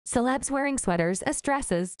Celebs wearing sweaters as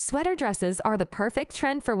dresses. Sweater dresses are the perfect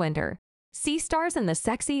trend for winter. See stars in the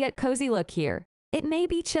sexy yet cozy look here. It may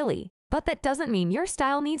be chilly, but that doesn't mean your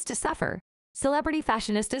style needs to suffer. Celebrity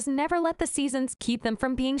fashionistas never let the seasons keep them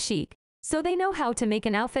from being chic, so they know how to make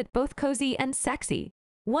an outfit both cozy and sexy.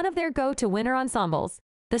 One of their go-to winter ensembles,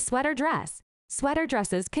 the sweater dress. Sweater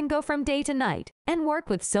dresses can go from day to night and work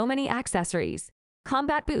with so many accessories.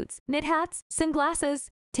 Combat boots, knit hats, sunglasses,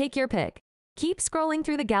 take your pick. Keep scrolling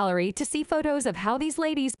through the gallery to see photos of how these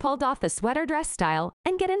ladies pulled off the sweater dress style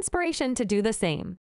and get inspiration to do the same.